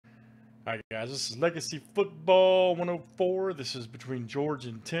All right, guys, this is Legacy Football 104. This is between George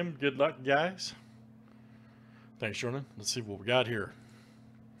and Tim. Good luck, guys. Thanks, Jordan. Let's see what we got here.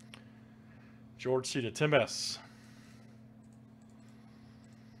 George C to Tim S.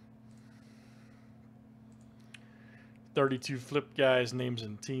 $32 flip guys, names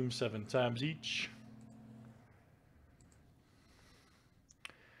and teams 7 times each.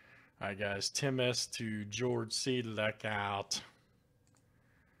 All right, guys, Tim S to George C. Look out.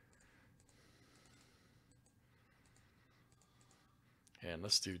 And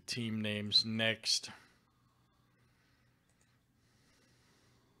let's do team names next.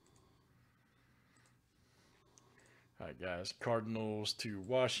 All right, guys, Cardinals to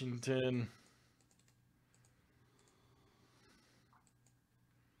Washington.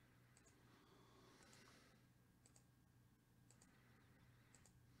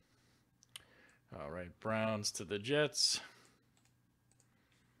 All right, Browns to the Jets.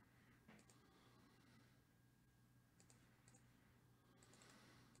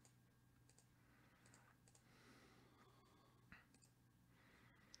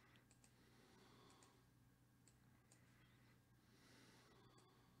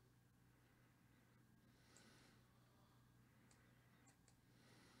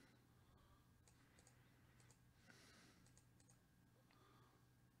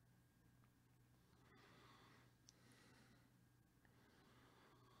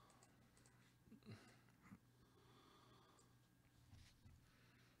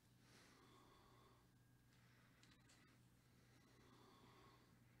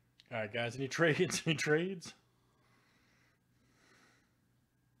 All right, guys, any trades? Any trades?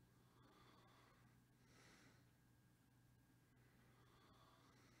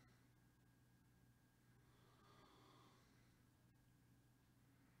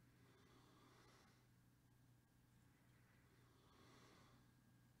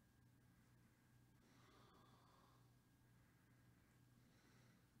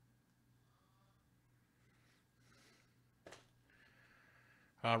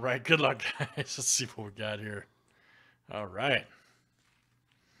 All right, good luck, guys. Let's see what we got here. All right.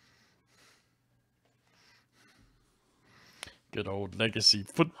 Good old Legacy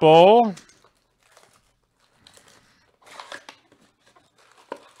Football.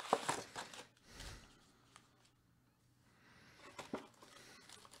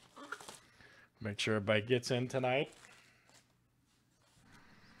 Make sure everybody gets in tonight.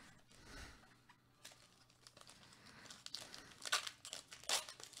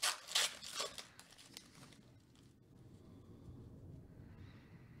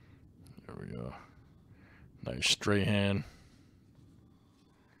 There we go. Nice straight hand.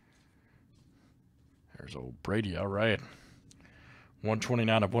 There's old Brady. All right.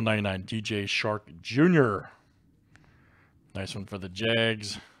 129 of 199. DJ Shark Jr. Nice one for the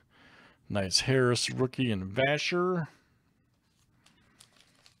Jags. Nice Harris rookie and Vasher.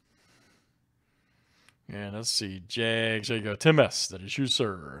 And let's see. Jags. There you go. Tim S. That is you,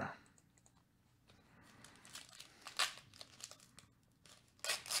 sir.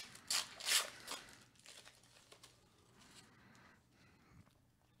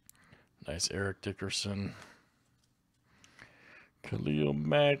 Nice Eric Dickerson. Khalil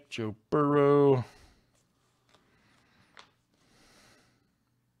Mack. Joe Burrow.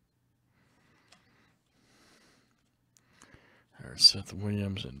 There's Seth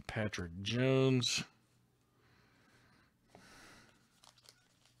Williams and Patrick Jones.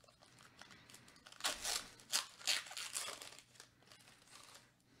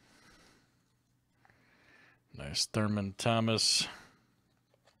 Nice Thurman Thomas.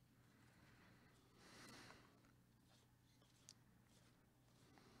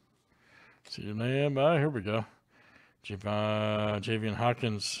 See your name? Here we go. Javian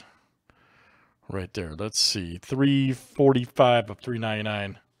Hawkins. Right there. Let's see. 345 of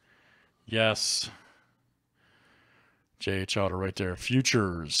 399. Yes. JH Auto right there.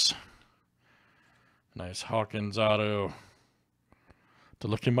 Futures. Nice Hawkins auto. To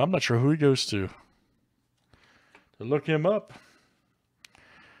look him up. I'm not sure who he goes to. To look him up.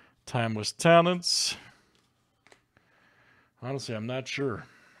 Timeless Talents. Honestly, I'm not sure.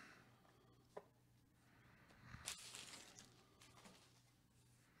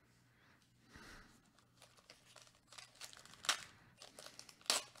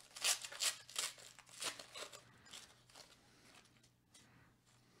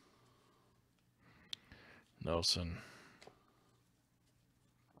 Nelson.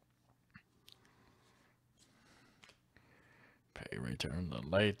 Pay right there in the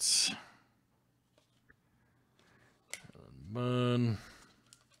lights. Bun.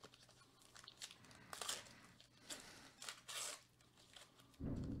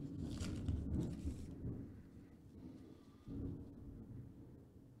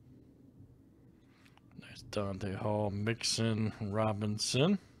 Dante Hall, Mixon,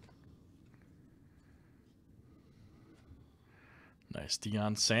 Robinson. Nice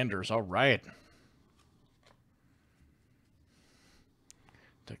Deion Sanders. All right.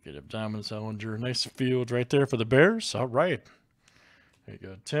 Decade of Diamonds, Ellinger. Nice field right there for the Bears. All right. There you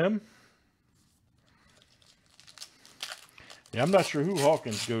go, Tim. Yeah, I'm not sure who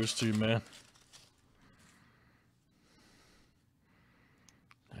Hawkins goes to, man.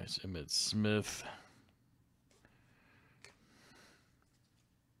 Nice Emmitt Smith.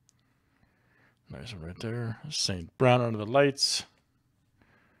 Nice one right there. St. Brown under the lights.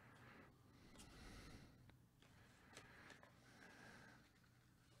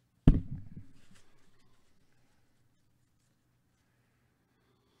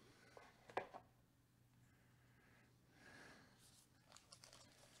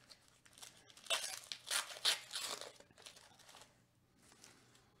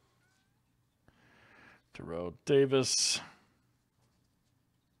 Terrell Davis.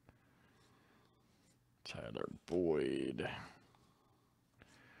 Tyler Boyd.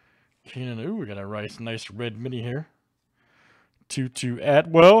 Keenan, ooh, we got a nice red mini here. Tutu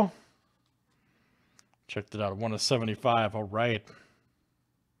Atwell. Checked it out, 1 of 75. All right.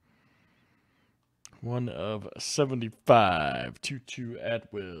 1 of 75. Tutu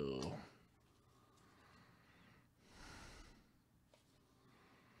Atwell.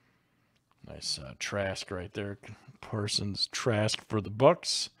 Nice Trask right there. Parsons Trask for the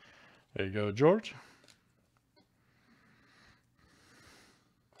Bucks. There you go, George.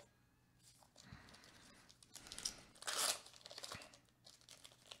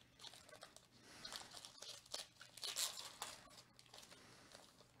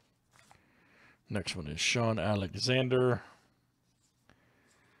 Next one is Sean Alexander.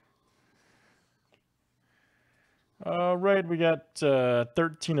 All right, we got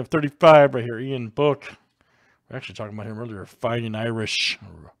 13 of 35 right here. Ian Book. We're actually talking about him earlier. Fighting Irish.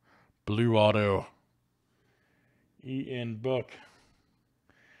 Blue auto. Ian Book.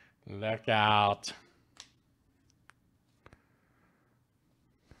 Look out.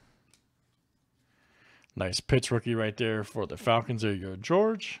 Nice pitch rookie right there for the Falcons. There you go,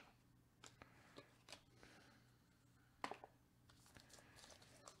 George.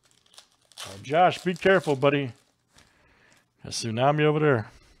 Oh, Josh, be careful, buddy. A tsunami over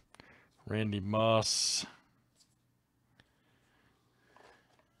there. Randy Moss.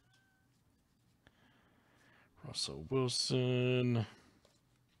 Russell Wilson.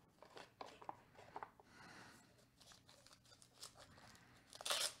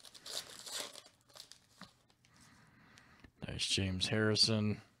 Nice James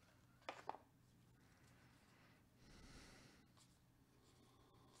Harrison.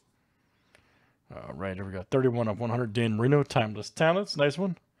 All right, here we go. 31 of 100. Dan Marino, Timeless Talents. Nice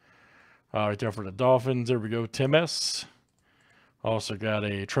one. Right there for the Dolphins. There we go, Tim S. Also got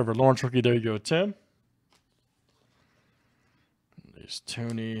a Trevor Lawrence rookie. There you go, Tim. There's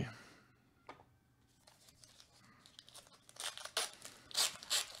Tony.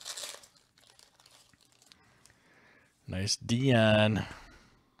 Nice Dion. There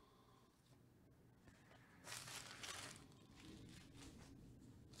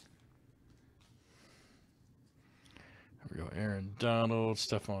we go, Aaron Donald,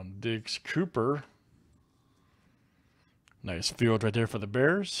 Stephon Diggs, Cooper. Nice field right there for the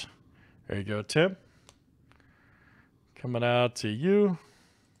Bears. There you go, Tim. Coming out to you.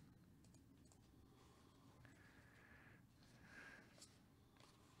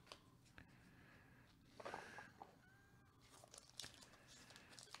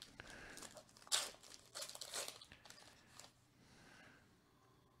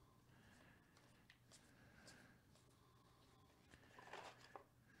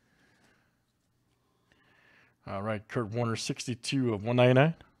 All right, Kurt Warner, 62 of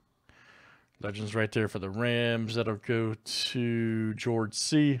 199. Legends right there for the Rams. That'll go to George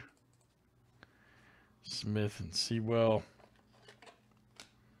C. Smith and Sewell.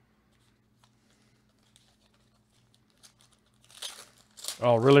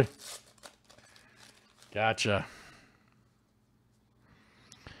 Oh, really? Gotcha.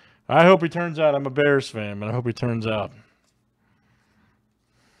 I hope he turns out. I'm a Bears fan, but I hope he turns out.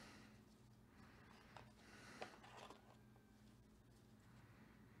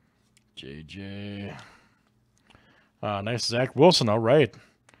 JJ. Nice Zach Wilson. All right.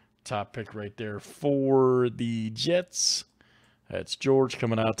 Top pick right there for the Jets. That's George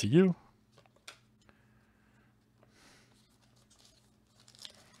coming out to you.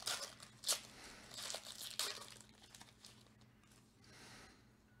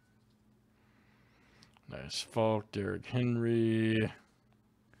 Nice Falk, Derrick Henry.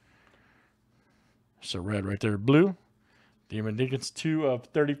 So red right there, blue. Demon Deacons 2 of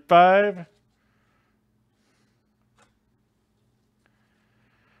 35.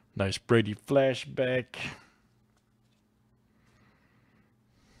 Nice Brady flashback.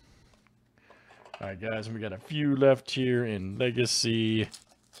 All right, guys, we got a few left here in Legacy.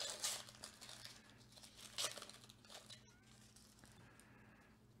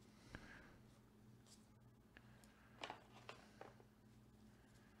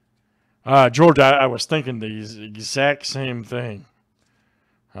 George, I was thinking the exact same thing.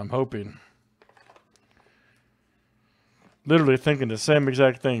 I'm hoping. Literally thinking the same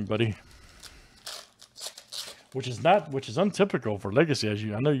exact thing, buddy. Which is untypical for Legacy, as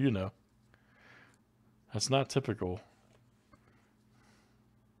I know you know. That's not typical.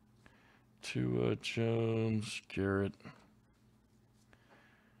 Tua, Jones, Garrett.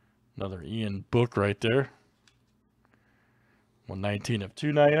 Another Ian Book right there. 119 of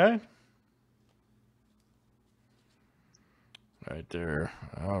 299. Right there.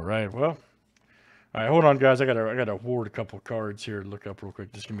 All right. Well. All right. Hold on, guys. I gotta hoard a couple cards here. Look up real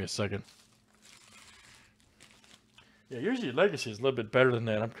quick. Just give me a second. Yeah. Usually Legacy is a little bit better than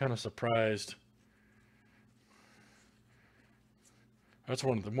that. I'm kind of surprised. That's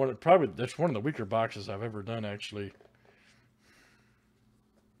that's one of the weaker boxes I've ever done, actually.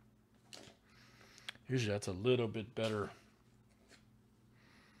 Usually that's a little bit better.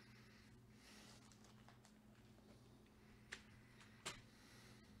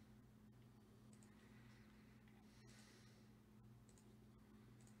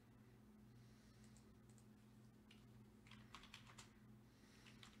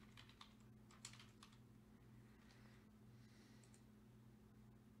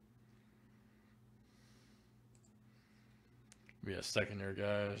 Give me a second there,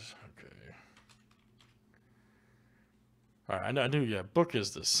 guys. Okay. All right, I knew, yeah, Book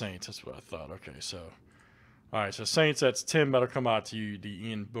is the Saints. That's what I thought. Okay, so. All right, so Saints, that's Tim. That'll come out to you, the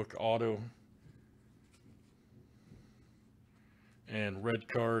Ian Book auto. And red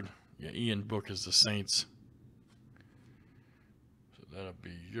card. Yeah, Ian Book is the Saints. So that'll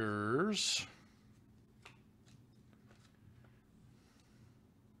be yours.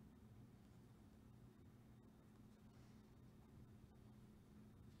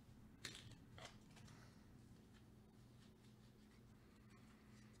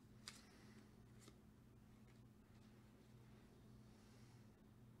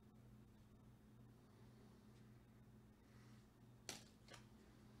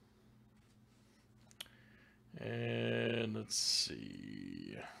 And let's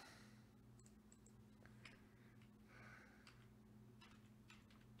see.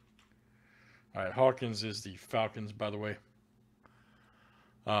 All right, Hawkins is the Falcons, by the way,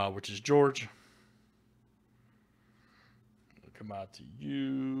 which is George. It'll come out to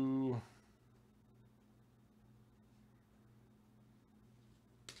you.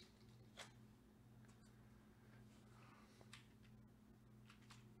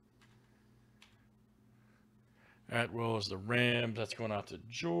 Atwell is the Rams. That's going out to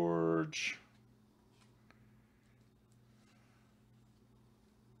George.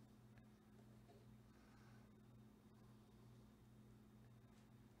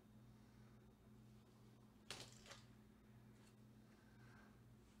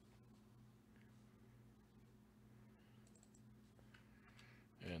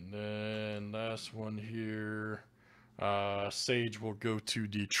 And then last one here. Sage will go to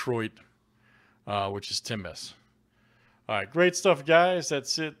Detroit, which is Tim S. All right, great stuff, guys.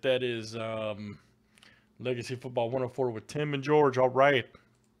 That's it. That is Legacy Football 104 with Tim and George. All right.